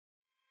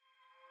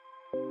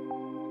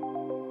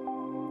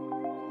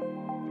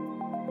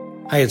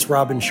Hi, it's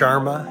Robin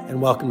Sharma,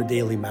 and welcome to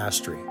Daily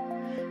Mastery.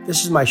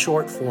 This is my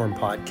short form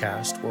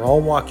podcast where I'll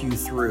walk you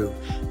through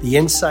the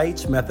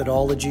insights,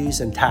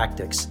 methodologies, and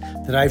tactics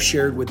that I've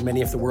shared with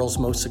many of the world's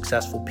most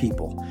successful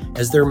people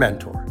as their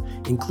mentor,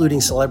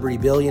 including celebrity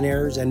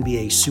billionaires,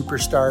 NBA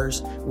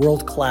superstars,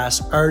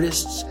 world-class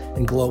artists,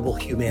 and global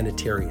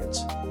humanitarians.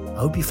 I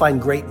hope you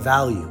find great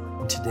value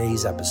in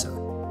today's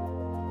episode.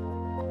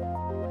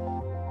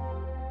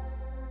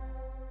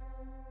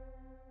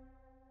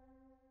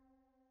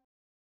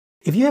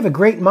 If you have a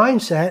great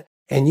mindset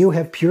and you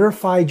have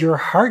purified your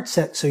heart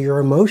set so your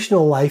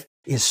emotional life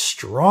is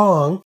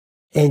strong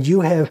and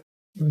you have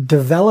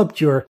developed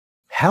your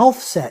health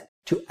set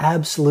to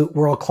absolute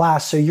world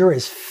class so you're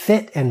as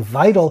fit and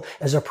vital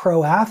as a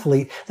pro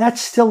athlete,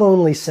 that's still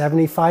only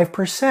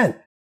 75%.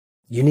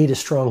 You need a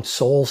strong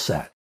soul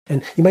set.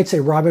 And you might say,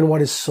 Robin,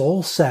 what is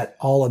soul set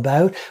all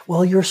about?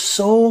 Well, your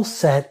soul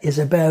set is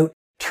about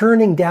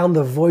turning down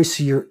the voice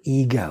of your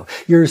ego.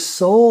 Your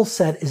soul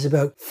set is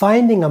about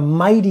finding a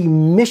mighty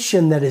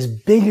mission that is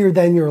bigger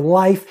than your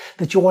life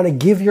that you want to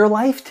give your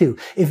life to.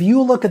 If you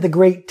look at the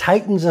great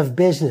titans of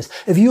business,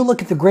 if you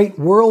look at the great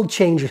world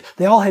changers,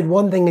 they all had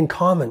one thing in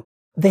common.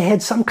 They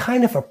had some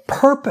kind of a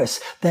purpose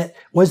that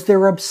was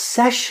their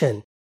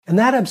obsession. And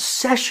that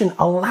obsession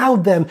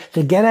allowed them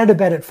to get out of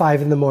bed at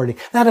 5 a.m.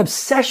 That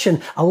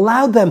obsession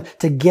allowed them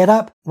to get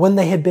up when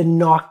they had been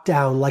knocked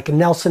down, like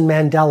Nelson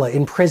Mandela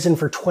in prison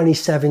for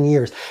 27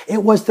 years.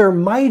 It was their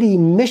mighty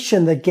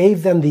mission that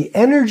gave them the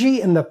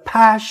energy and the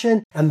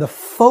passion and the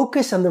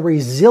focus and the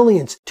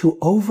resilience to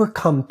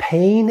overcome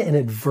pain and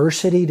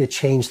adversity to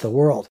change the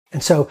world.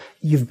 And so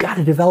you've got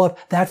to develop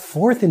that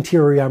fourth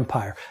interior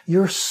empire,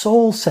 your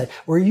soul set,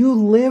 where you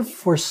live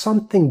for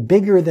something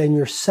bigger than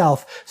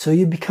yourself so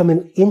you become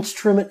an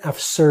instrument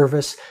of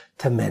service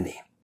to many.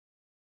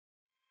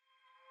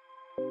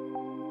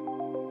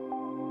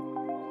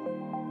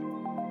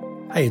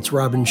 Hi, it's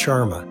Robin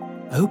Sharma.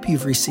 I hope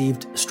you've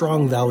received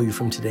strong value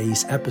from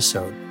today's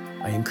episode.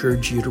 I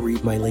encourage you to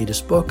read my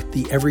latest book,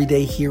 The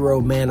Everyday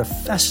Hero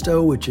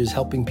Manifesto, which is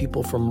helping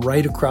people from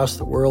right across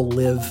the world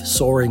live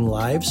soaring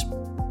lives.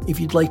 If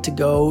you'd like to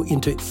go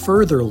into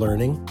further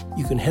learning,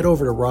 you can head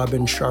over to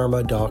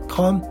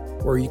robinsharma.com,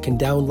 where you can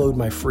download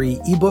my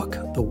free ebook,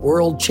 The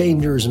World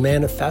Changers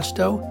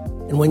Manifesto.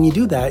 And when you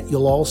do that,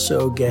 you'll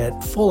also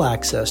get full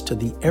access to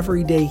the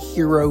Everyday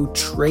Hero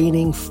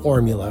Training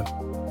Formula,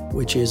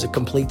 which is a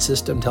complete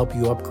system to help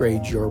you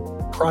upgrade your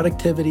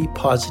productivity,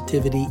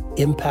 positivity,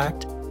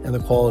 impact, and the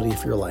quality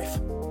of your life.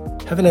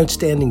 Have an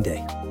outstanding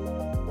day.